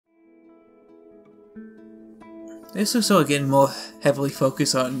This is sort of getting more heavily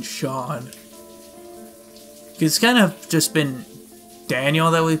focused on Sean. It's kind of just been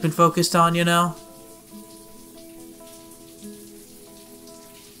Daniel that we've been focused on, you know?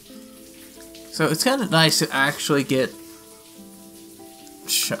 So it's kind of nice to actually get...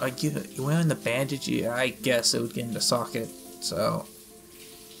 Like, you're wearing the bandage, yeah, I guess it would get in the socket, so...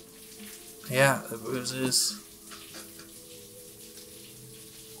 Yeah, the bruises...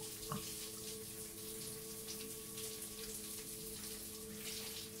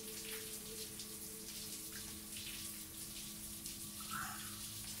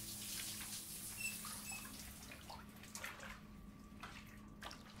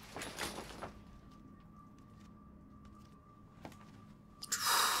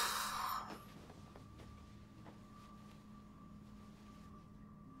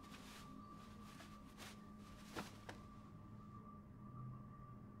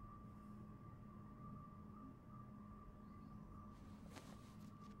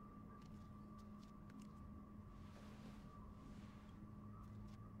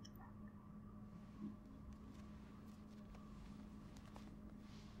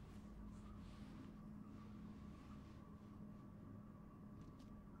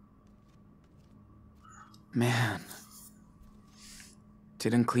 Man.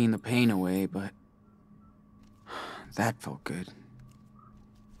 Didn't clean the pain away, but that felt good.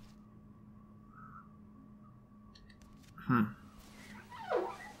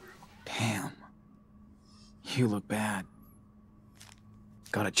 Damn. You look bad.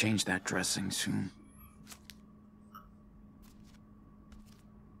 Gotta change that dressing soon.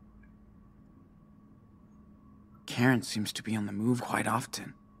 Karen seems to be on the move quite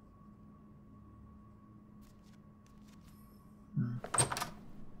often.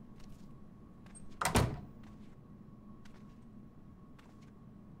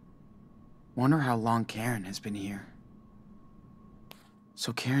 Wonder how long Karen has been here.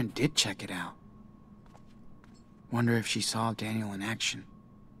 So Karen did check it out. Wonder if she saw Daniel in action.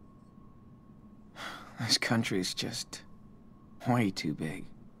 This country is just way too big.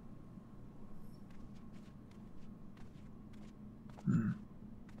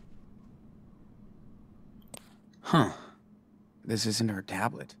 Huh. This isn't her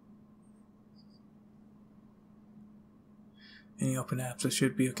tablet. Any open apps, it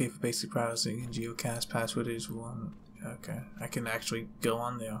should be okay for basic browsing, and geocache password is one. Okay, I can actually go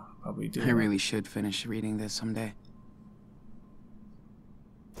on there. Probably do. I really should finish reading this someday.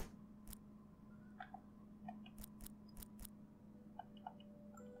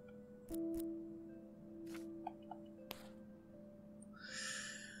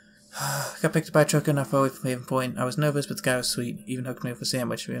 Got picked up by a trucker not far away from Haven Point. I was nervous, but the guy was sweet. Even hooked me up a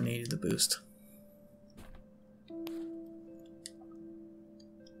sandwich when I needed the boost.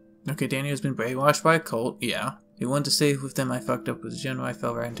 Okay, Daniel's been brainwashed by a cult. Yeah. He wanted to stay with them. I fucked up with the general. I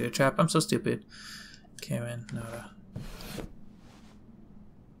fell right into a trap. I'm so stupid. Karen, nada.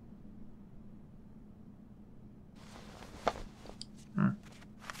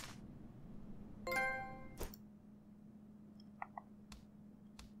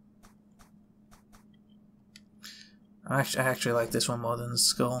 I actually like this one more than the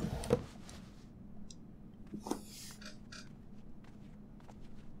skull.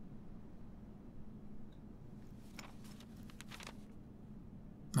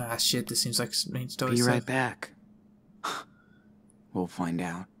 Ah, shit, this seems like main story. Be right back. We'll find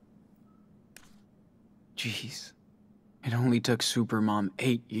out. Jeez. It only took Supermom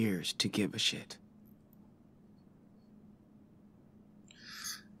 8 years to give a shit.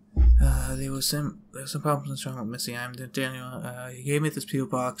 There was some problems wrong with Missy. I'm Daniel. He gave me this PO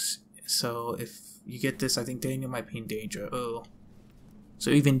box, so if you get this, I think Daniel might be in danger. Oh. So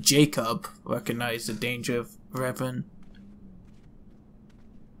even Jacob recognized the danger of Reverend.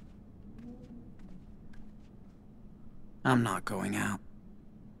 I'm not going out.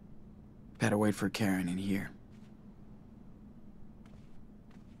 Better wait for Karen in here.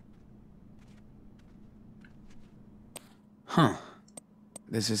 Huh.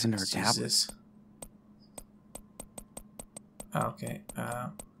 This isn't her tablet. Oh, okay.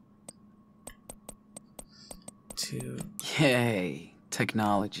 Yay.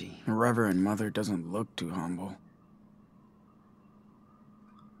 Technology. Reverend Mother doesn't look too humble.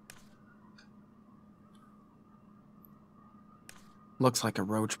 Looks like a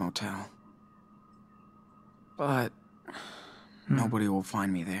roach motel. But nobody will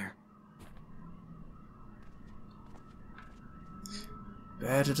find me there.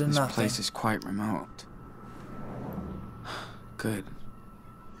 Better than nothing. This place is quite remote. Good.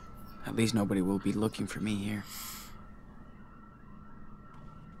 At least nobody will be looking for me here.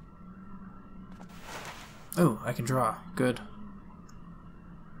 Oh, I can draw. Good.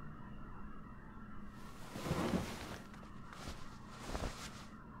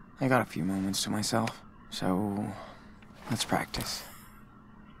 I got a few moments to myself, so let's practice.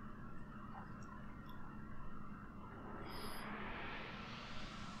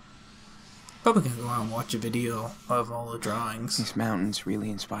 Probably gonna go out and watch a video of all the drawings. These mountains really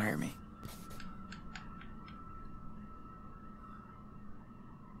inspire me.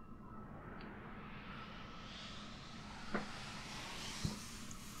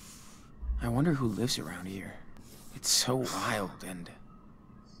 I wonder who lives around here. It's so wild and...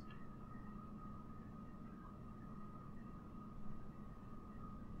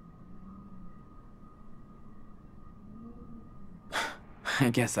 I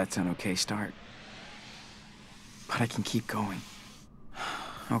guess that's an okay start. But I can keep going.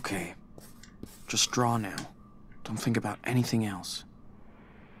 Okay. Just draw now. Don't think about anything else.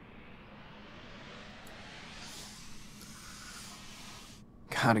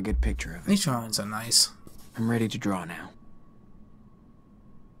 Got a good picture of it. These drawings are nice. I'm ready to draw now.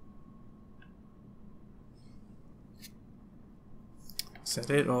 Is that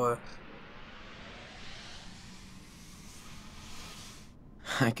it, or...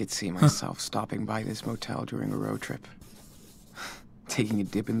 I could see myself stopping by this motel during a road trip. Taking a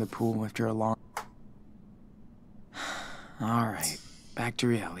dip in the pool after a long... Alright, back to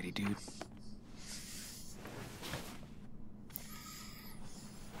reality, dude.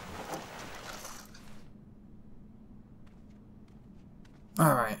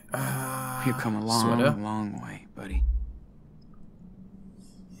 Alright, You've come a long, sweater. long way, buddy.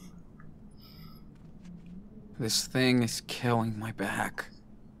 This thing is killing my back.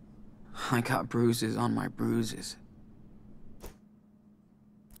 I got bruises on my bruises.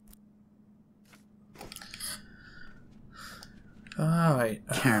 Alright.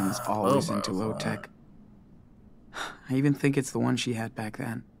 Karen's always into low-tech. I even think it's the one she had back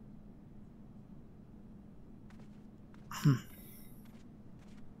then.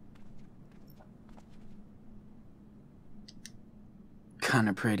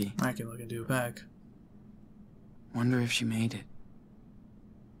 Kinda pretty. I can look into it back. Wonder if she made it.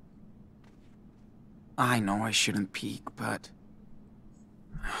 I know I shouldn't peek, but...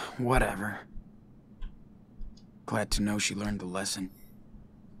 whatever. Glad to know she learned the lesson.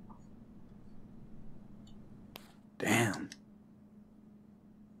 Damn.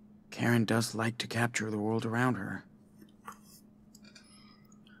 Karen does like to capture the world around her.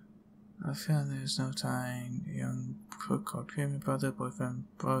 I feel there's no time. Young cook called Creamy brother, boyfriend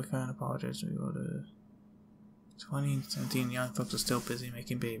apologized. We go to 2017. Young folks are still busy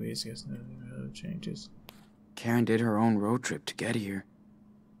making babies. I guess no changes. Karen did her own road trip to get here.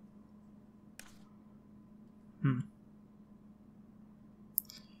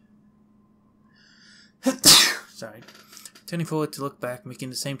 Sorry. Turning forward to look back, making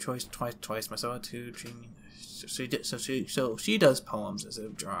the same choice twice. My solitude, dreaming. So she does poems instead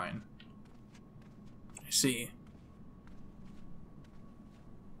of drawing. I see.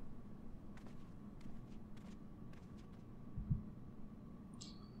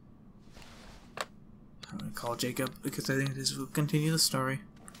 I'm gonna call Jacob because I think this will continue the story.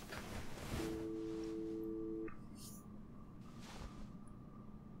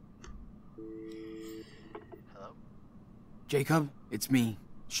 Hello? Jacob, it's me,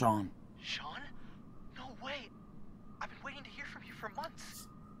 Sean. Sean? No way! I've been waiting to hear from you for months.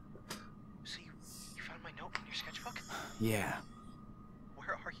 So you found my note in your sketchbook? Yeah,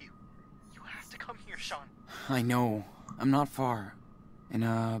 Where are you? You have to come here, Sean. I know. I'm not far. In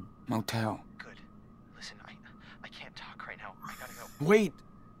a motel. Good. Listen, I can't talk right now. I gotta go. Wait!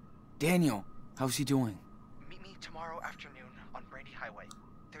 Daniel, how's he doing? Meet me tomorrow afternoon on Brandy Highway.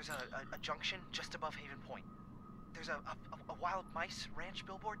 There's a junction just above Haven Point. There's a wild mice ranch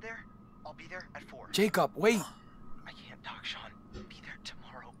billboard there. I'll be there at 4. Jacob, wait! I can't talk, Sean. Be there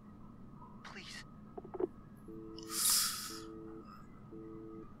tomorrow. Please.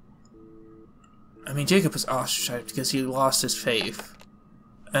 I mean, Jacob was ostracized because he lost his faith,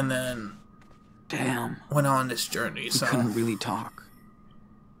 and then Damn. went on this journey. He So couldn't really talk.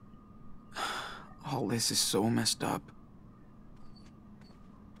 All this is so messed up.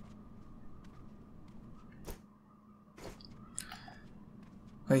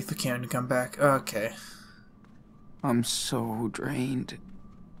 wait for Karen to come back. Okay. I'm so drained.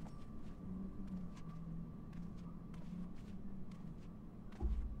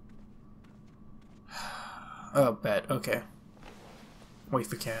 Oh, bad. Okay. Wait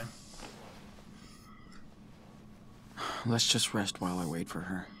for Karen. Let's just rest while I wait for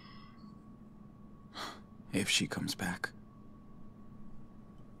her. If she comes back.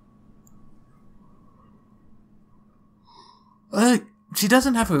 Like, she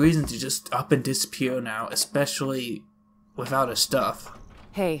doesn't have a reason to just up and disappear now, especially without her stuff.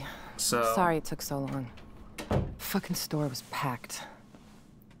 Hey, So sorry it took so long. Fucking store was packed.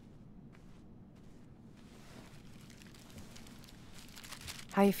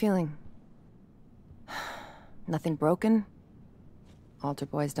 How you feeling? Nothing broken? Altar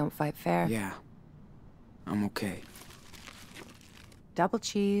boys don't fight fair? Yeah. I'm okay. Double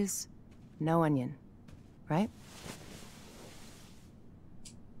cheese, no onion, right?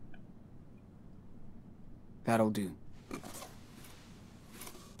 That'll do.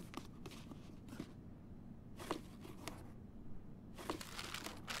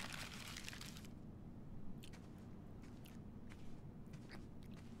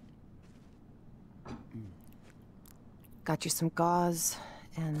 Got you some gauze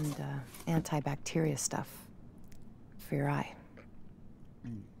and antibacteria stuff for your eye.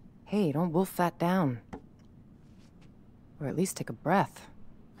 Hey, don't wolf that down. Or at least take a breath.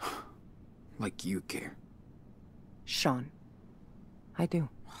 Like you care. Sean, I do.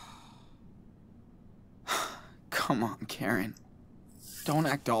 Come on, Karen. Don't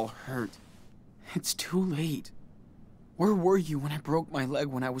act all hurt. It's too late. Where were you when I broke my leg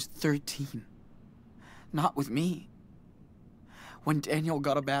when I was 13? Not with me. When Daniel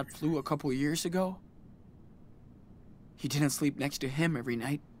got a bad flu a couple years ago? You didn't sleep next to him every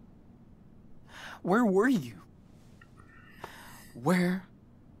night. Where were you? Where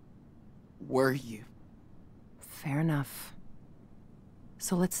were you? Fair enough.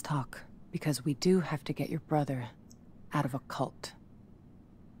 So let's talk, because we do have to get your brother out of a cult.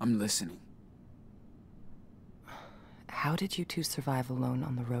 I'm listening. How did you two survive alone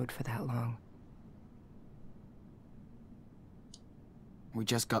on the road for that long? We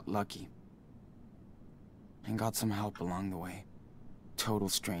just got lucky. And got some help along the way. Total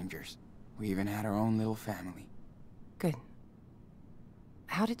strangers. We even had our own little family. Good.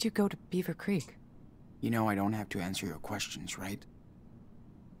 How did you go to Beaver Creek? You know I don't have to answer your questions, right?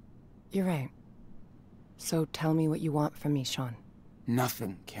 You're right. So tell me what you want from me, Sean.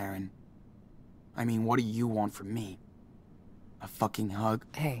 Nothing, Karen. I mean, what do you want from me? A fucking hug?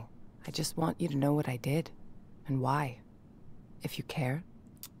 Hey, I just want you to know what I did, and why, if you care.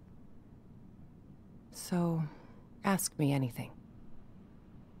 So, ask me anything.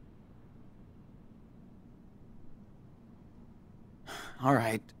 All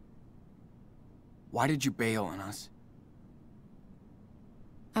right. Why did you bail on us?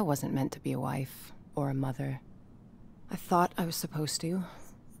 I wasn't meant to be a wife, or a mother. I thought I was supposed to.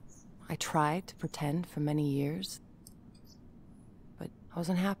 I tried to pretend for many years. But I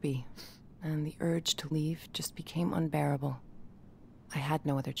wasn't happy, and the urge to leave just became unbearable. I had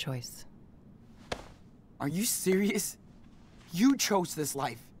no other choice. Are you serious? You chose this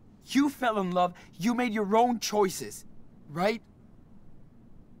life. You fell in love. You made your own choices, right?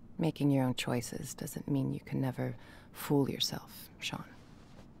 Making your own choices doesn't mean you can never fool yourself, Sean.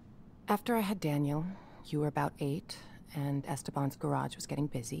 After I had Daniel, you were about 8, and Esteban's garage was getting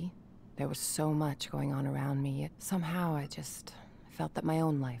busy. There was so much going on around me, yet somehow I just felt that my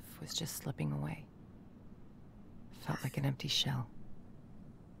own life was just slipping away. Felt like an empty shell.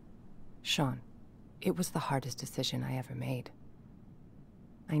 Sean, it was the hardest decision I ever made.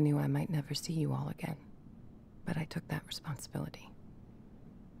 I knew I might never see you all again, but I took that responsibility.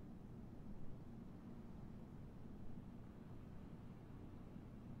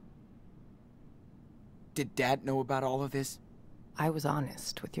 Did Dad know about all of this? I was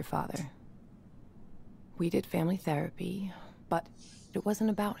honest with your father. We did family therapy, but it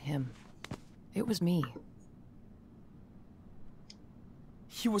wasn't about him. It was me.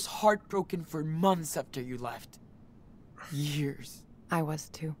 He was heartbroken for months after you left. Years. I was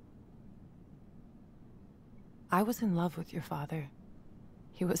too. I was in love with your father.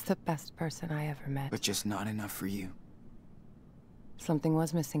 He was the best person I ever met. But just not enough for you. Something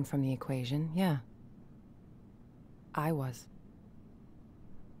was missing from the equation, yeah. I was.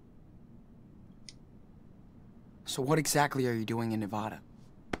 So what exactly are you doing in Nevada?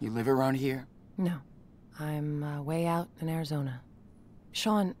 You live around here? No. I'm way out in Arizona.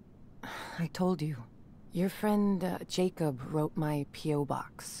 Sean, I told you. Your friend Jacob wrote my P.O.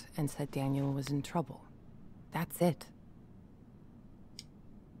 box and said Daniel was in trouble. That's it.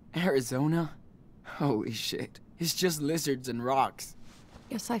 Arizona? Holy shit. It's just lizards and rocks.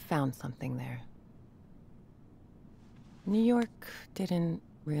 Guess I found something there. New York didn't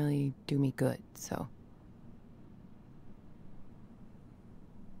really do me good, so...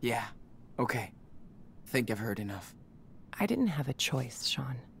 Yeah, okay. Think I've heard enough. I didn't have a choice,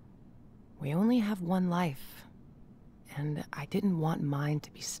 Sean. We only have one life, and I didn't want mine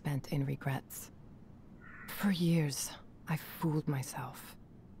to be spent in regrets. For years, I fooled myself,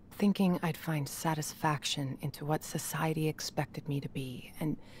 thinking I'd find satisfaction into what society expected me to be,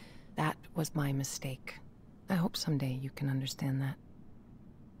 and that was my mistake. I hope someday you can understand that.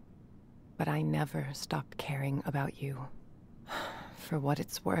 But I never stopped caring about you. For what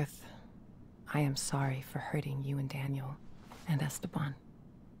it's worth, I am sorry for hurting you and Daniel and Esteban.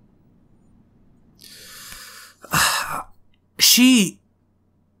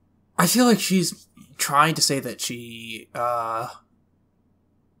 I feel like she's trying to say that she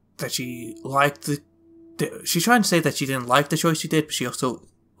liked she's trying to say that she didn't like the choice she did, but she also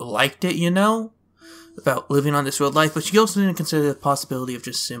liked it, you know? About living on this road life, but she also didn't consider the possibility of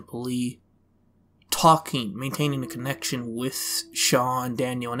just simply talking, maintaining a connection with Sean,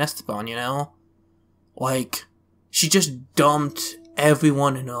 Daniel, and Esteban, you know? Like, she just dumped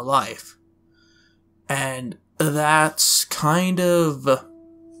everyone in her life. And that's kind of the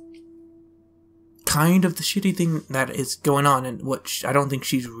shitty thing that is going on, and what I don't think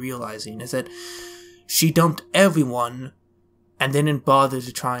she's realizing is that she dumped everyone and didn't bother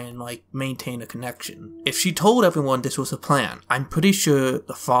to try and, like, maintain a connection. If she told everyone this was a plan, I'm pretty sure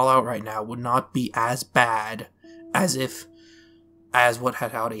the fallout right now would not be as bad as what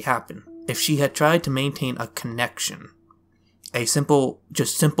had already happened. If she had tried to maintain a connection, simple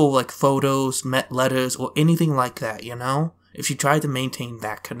like photos, met letters, or anything like that, you know? If she tried to maintain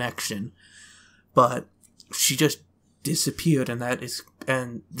that connection, but she just disappeared,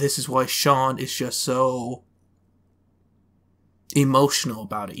 and this is why Sean is just so emotional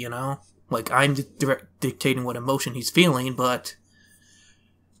about it, you know? Like, I'm dictating what emotion he's feeling, but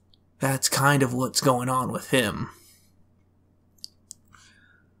that's kind of what's going on with him.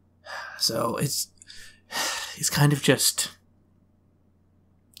 So it's kind of just,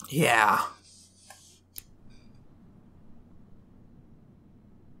 yeah.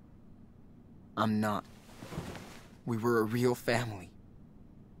 I'm not. We were a real family.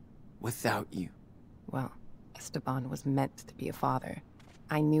 Without you. Well, Esteban was meant to be a father.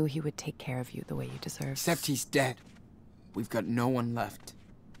 I knew he would take care of you the way you deserve. Except he's dead. We've got no one left.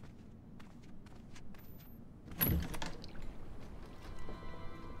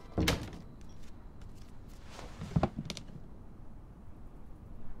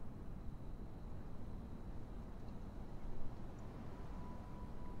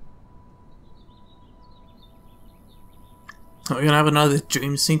 Are we gonna have another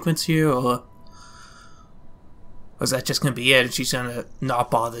dream sequence here, or is that just gonna be it and she's gonna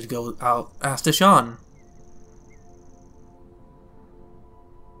not bother to go out after Sean?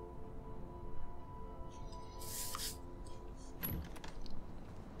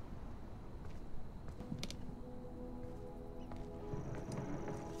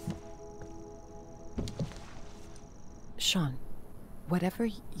 Sean, whatever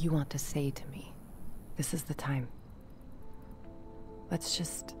you want to say to me, this is the time. Let's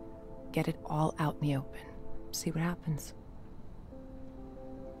just get it all out in the open. See what happens.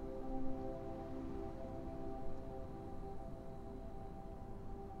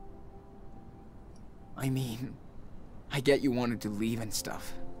 I mean, I get you wanted to leave and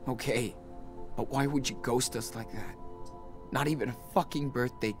stuff. Okay. But why would you ghost us like that? Not even a fucking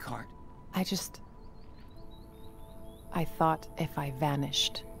birthday card. I thought if I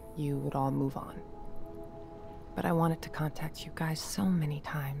vanished, you would all move on. But I wanted to contact you guys so many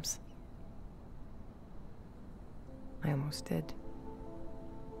times. I almost did.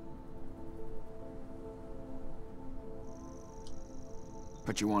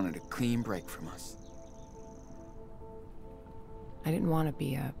 But you wanted a clean break from us. I didn't want to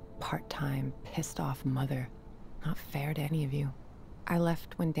be a part-time, pissed-off mother. Not fair to any of you. I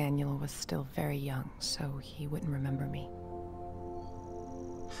left when Daniel was still very young, so he wouldn't remember me.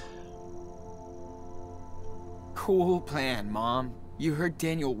 Cool plan, Mom. You hurt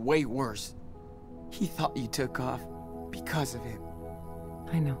Daniel way worse. He thought you took off because of it.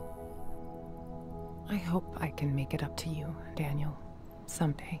 I know. I hope I can make it up to you, Daniel,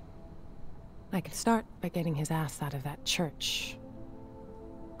 someday. I can start by getting his ass out of that church,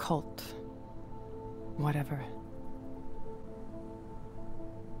 cult, whatever.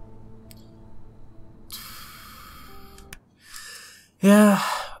 Yeah,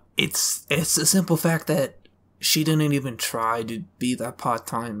 it's a simple fact that she didn't even try to be that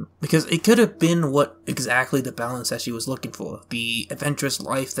part-time, because it could have been what exactly the balance that she was looking for, the adventurous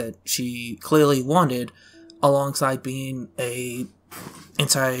life that she clearly wanted, alongside being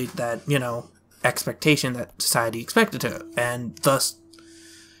inside that, you know, expectation that society expected her, and thus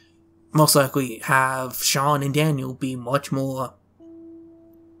most likely have Sean and Daniel be much more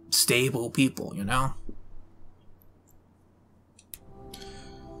stable people, you know?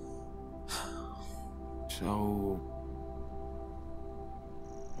 So,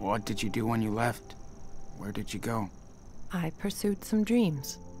 What did you do when you left? Where did you go? I pursued some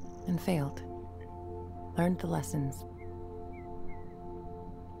dreams and failed. Learned the lessons.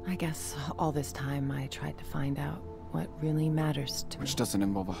 I guess all this time I tried to find out what really matters to me. Which doesn't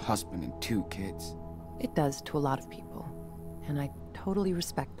involve a husband and 2 kids. It does to a lot of people, and I totally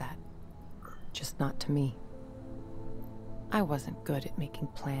respect that. Just not to me. I wasn't good at making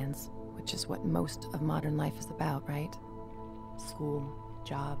plans, which is what most of modern life is about, right? School,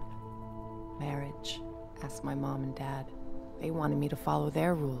 job, marriage. Ask my mom and dad. They wanted me to follow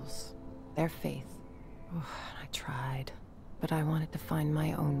their rules, their faith. I tried, but I wanted to find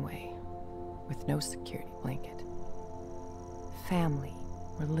my own way, with no security blanket. Family,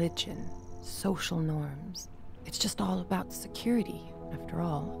 religion, social norms. It's just all about security, after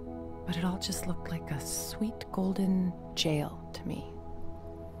all. But it all just looked like a sweet golden jail to me.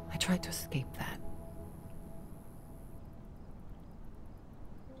 I tried to escape that.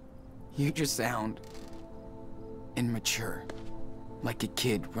 You just sound immature. Like a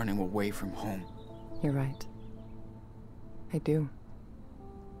kid running away from home. You're right. I do.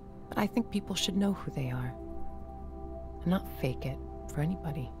 But I think people should know who they are. And not fake it for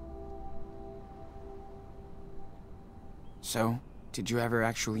anybody. So, did you ever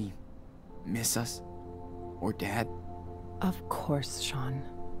actually miss us? Or Dad? Of course, Sean.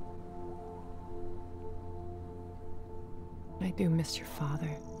 I do miss your father.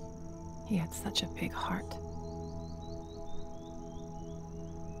 He had such a big heart.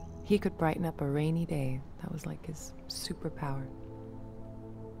 He could brighten up a rainy day. That was like his superpower.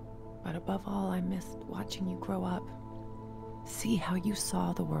 But above all, I missed watching you grow up. See how you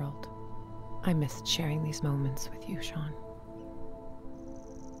saw the world. I missed sharing these moments with you, Sean.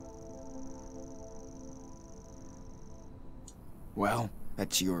 Well,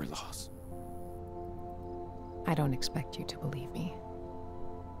 that's your loss. I don't expect you to believe me.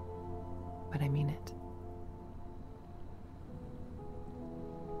 But I mean it.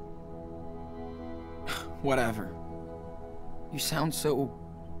 Whatever. You sound so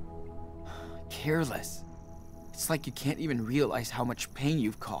careless. It's like you can't even realize how much pain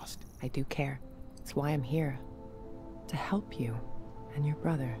you've caused. I do care. It's why I'm here. To help you and your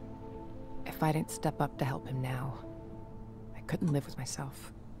brother. If I didn't step up to help him now, I couldn't live with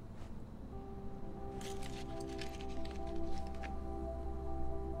myself.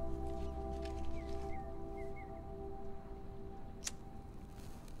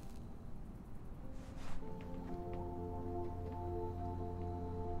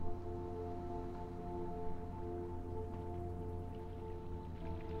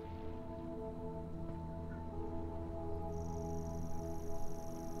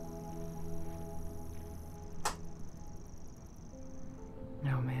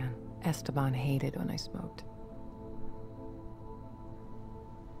 Oh man, Esteban hated when I smoked.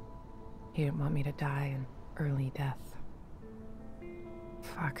 He didn't want me to die an early death.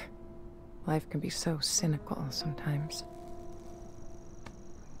 Fuck. Life can be so cynical sometimes.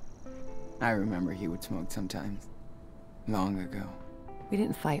 I remember he would smoke sometimes. Long ago. We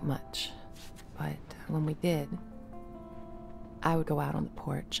didn't fight much, but when we did, I would go out on the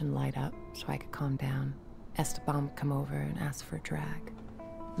porch and light up so I could calm down. Esteban would come over and ask for a drag.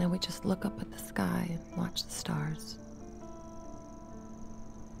 And then we'd just look up at the sky and watch the stars.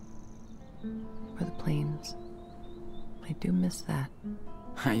 Or the planes. I do miss that.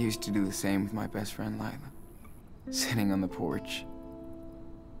 I used to do the same with my best friend Lila. Sitting on the porch.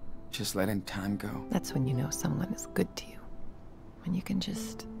 Just letting time go. That's when you know someone is good to you. When you can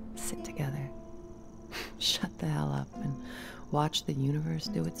just sit together. Shut the hell up and watch the universe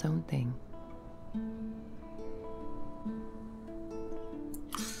do its own thing.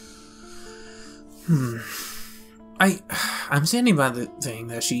 I'm standing by the thing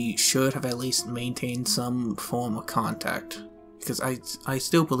that she should have at least maintained some form of contact, because I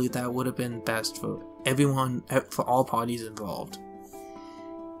still believe that would have been best for everyone, for all parties involved.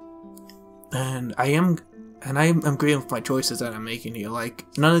 And I'm agreeing with my choices that I'm making here. Like,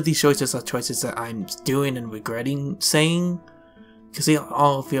 none of these choices are choices that I'm doing and regretting saying, because they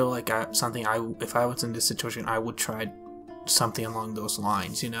all feel like something if I was in this situation, I would try something along those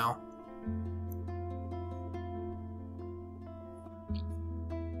lines, you know?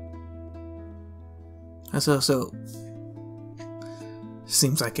 That's also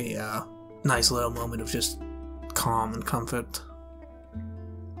seems like a nice little moment of just calm and comfort.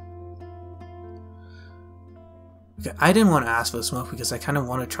 Okay, I didn't want to ask for the smoke because I kind of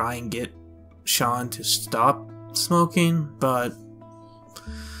want to try and get Sean to stop smoking, but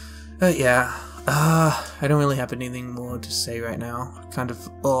yeah, I don't really have anything more to say right now. Kind of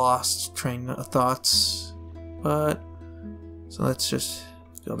lost train of thoughts, but so let's just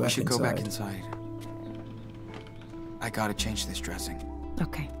Go back We should inside. go back inside. I gotta change this dressing.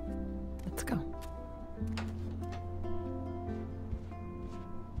 Okay, let's go.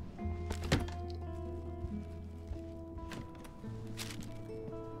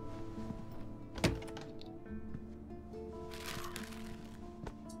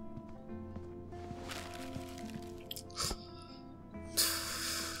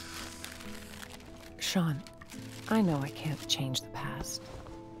 Sean, I know I can't change the past.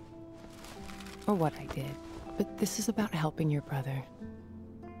 Or what I did, but this is about helping your brother.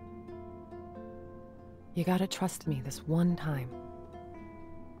 You gotta trust me this one time.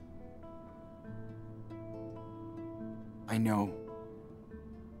 I know.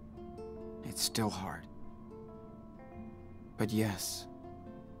 It's still hard. But yes,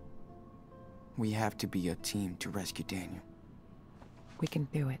 we have to be a team to rescue Daniel. We can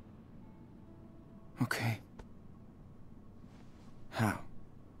do it. Okay. How?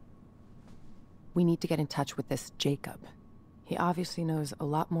 We need to get in touch with this Jacob. He obviously knows a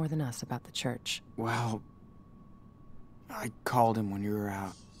lot more than us about the church. Well, I called him when you were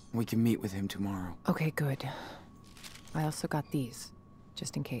out. We can meet with him tomorrow. Okay, good. I also got these,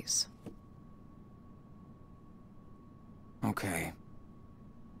 just in case. Okay.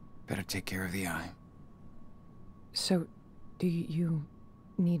 Better take care of the eye. So, do you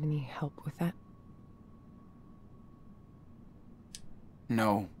need any help with that?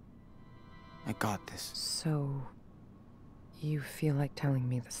 No. I got this. So, you feel like telling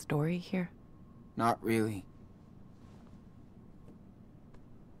me the story here? Not really.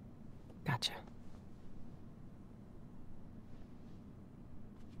 Gotcha.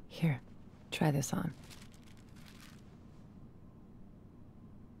 Here, try this on.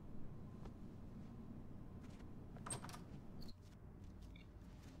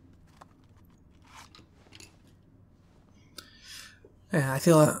 Yeah, I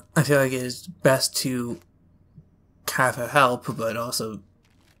feel like it's best to have her help, but also,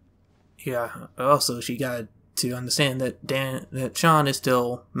 yeah, also she got to understand that Sean is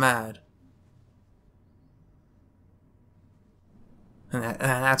still mad, and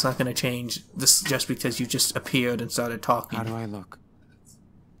that's not going to change this just because you just appeared and started talking. How do I look?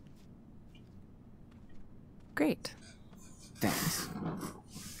 Great. Thanks.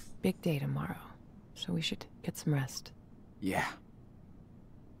 Big day tomorrow, so we should get some rest. Yeah.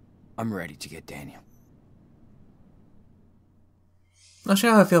 I'm ready to get Daniel. Not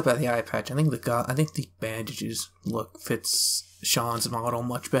sure how I feel about the eye patch. I think the bandages look fits Sean's model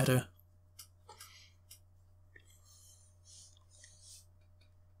much better.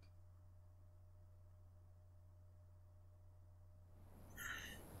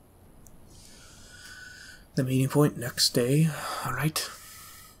 The meeting point next day. All right.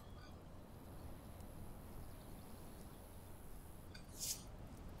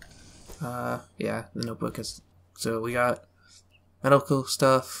 Yeah, the notebook is. So we got medical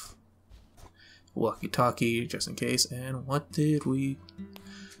stuff, walkie-talkie just in case, and what did we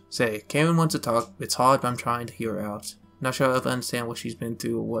say? Karen wants to talk. It's hard, but I'm trying to hear her out. Not sure if I understand what she's been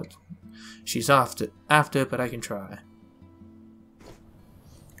through or what she's after, but I can try.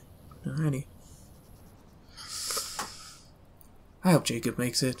 Alrighty. I hope Jacob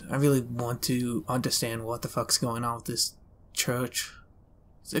makes it. I really want to understand what the fuck's going on with this church.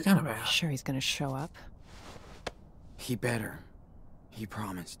 It's kind of bad. Sure he's gonna show up? He better. He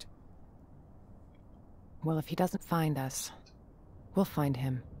promised. Well, if he doesn't find us, we'll find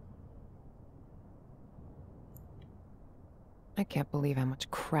him. I can't believe how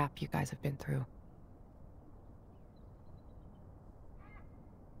much crap you guys have been through.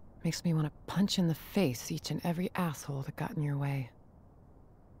 Makes me want to punch in the face each and every asshole that got in your way.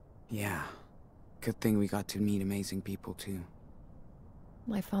 Yeah. Good thing we got to meet amazing people, too.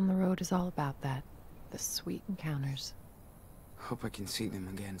 Life on the road is all about that. The sweet encounters. Hope I can see them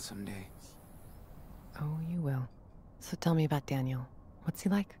again someday. Oh, you will. So tell me about Daniel. What's he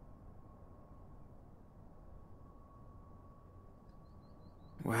like?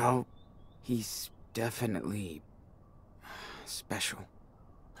 Well, he's definitely special.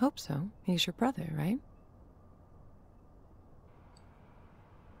 Hope so. He's your brother, right?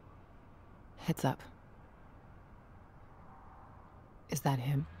 Heads up. Is that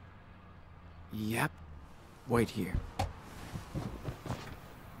him? Yep. Wait here.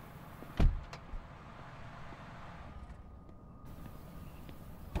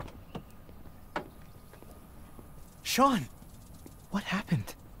 Sean! What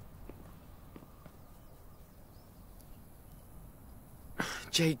happened?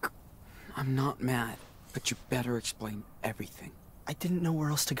 Jake, I'm not mad, but you better explain everything. I didn't know where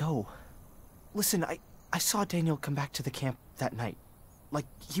else to go. Listen, I saw Daniel come back to the camp that night. like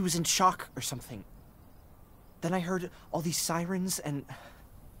he was in shock or something. Then I heard all these sirens and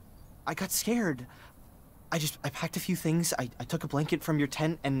I got scared. I packed a few things, I took a blanket from your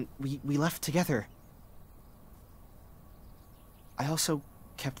tent, and we left together. I also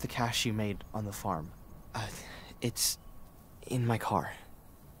kept the cash you made on the farm. It's in my car.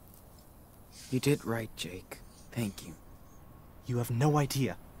 You did right, Jake. Thank you. You have no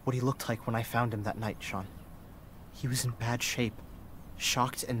idea what he looked like when I found him that night, Sean. He was in bad shape,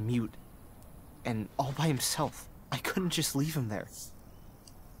 shocked and mute, and all by himself. I couldn't just leave him there.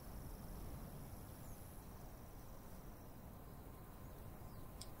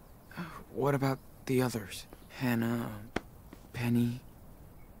 What about the others? Hannah, Penny?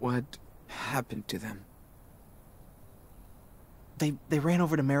 What happened to them? They ran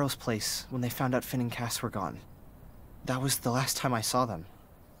over to Meryl's place when they found out Finn and Cass were gone. That was the last time I saw them.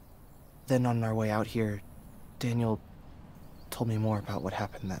 Then on our way out here, Daniel told me more about what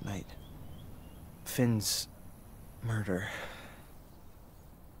happened that night. Finn's murder.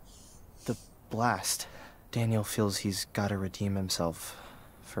 The blast. Daniel feels he's gotta redeem himself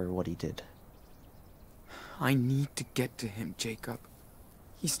for what he did. I need to get to him, Jacob.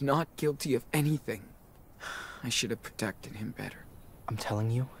 He's not guilty of anything. I should have protected him better. I'm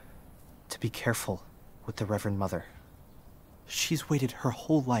telling you to be careful with the Reverend Mother. She's waited her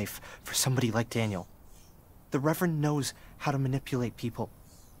whole life for somebody like Daniel. The Reverend knows how to manipulate people.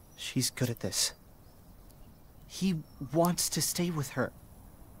 She's good at this. He wants to stay with her.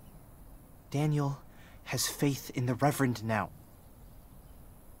 Daniel has faith in the Reverend now.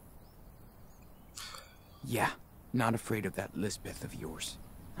 Yeah, not afraid of that Lisbeth of yours.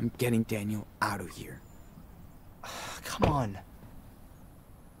 I'm getting Daniel out of here. Come on.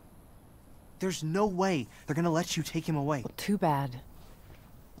 There's no way they're gonna let you take him away. Well, too bad.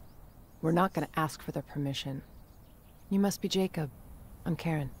 We're not gonna ask for their permission. You must be Jacob. I'm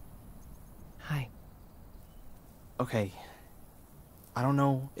Karen. Hi. Okay. I don't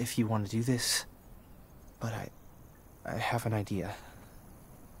know if you want to do this, but I have an idea.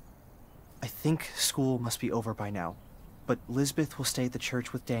 I think school must be over by now, but Lisbeth will stay at the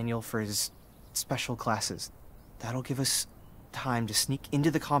church with Daniel for his special classes. That'll give us time to sneak into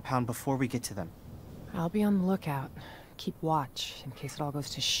the compound before we get to them. I'll be on the lookout. Keep watch in case it all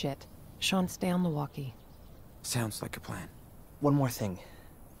goes to shit. Sean, stay on the walkie. Sounds like a plan. One more thing.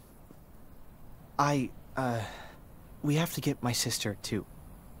 We have to get my sister, too.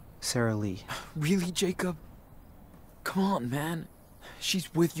 Sarah Lee. Really, Jacob? Come on, man.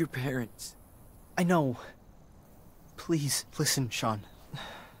 She's with your parents. I know. Please, listen, Sean.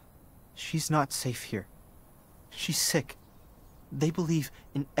 She's not safe here. She's sick. They believe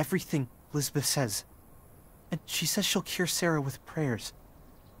in everything Lisbeth says. And she says she'll cure Sarah with prayers.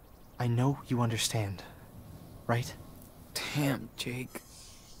 I know you understand, right? Damn, Jake.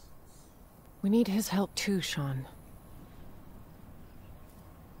 We need his help too, Sean.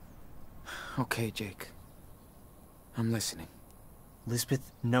 Okay, Jake. I'm listening.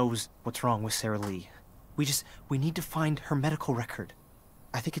 Lisbeth knows what's wrong with Sarah Lee. We need to find her medical record.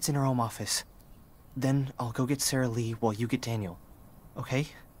 I think it's in her home office. Then I'll go get Sarah Lee while you get Daniel. Okay?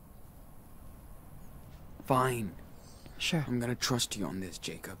 Fine. Sure. I'm gonna trust you on this,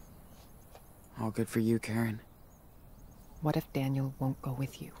 Jacob. All good for you, Karen? What if Daniel won't go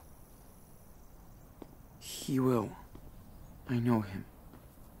with you? He will. I know him.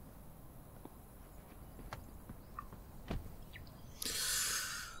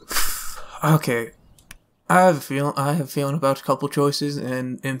 Okay. I have a feeling about a couple choices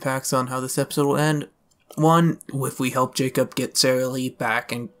and impacts on how this episode will end. One, if we help Jacob get Sarah Lee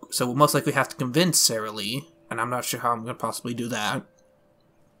back, and so we'll most likely have to convince Sarah Lee, and I'm not sure how I'm going to possibly do that.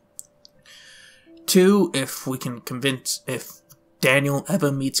 Two, if we can convince, if Daniel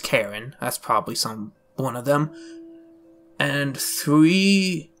ever meets Karen, that's probably one of them. And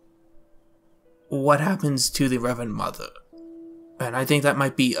three, what happens to the Reverend Mother? And I think that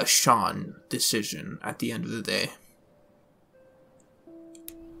might be a Sean decision at the end of the day.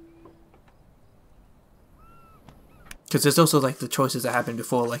 Because there's also, like, the choices that happened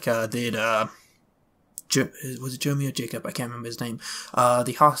before, like, was it Jeremy or Jacob? I can't remember his name.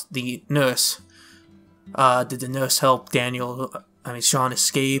 The nurse. Did the nurse help Sean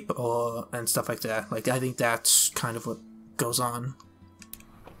escape, and stuff like that? Like, I think that's kind of what goes on.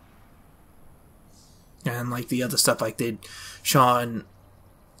 And, like, the other stuff, like, did Sean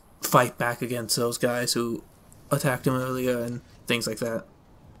fight back against those guys who attacked him earlier and things like that.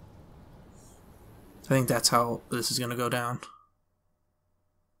 I think that's how this is going to go down.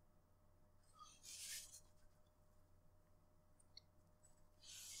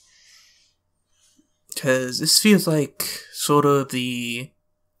 because this feels like sort of the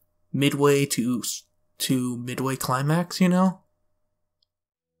midway to midway climax, you know?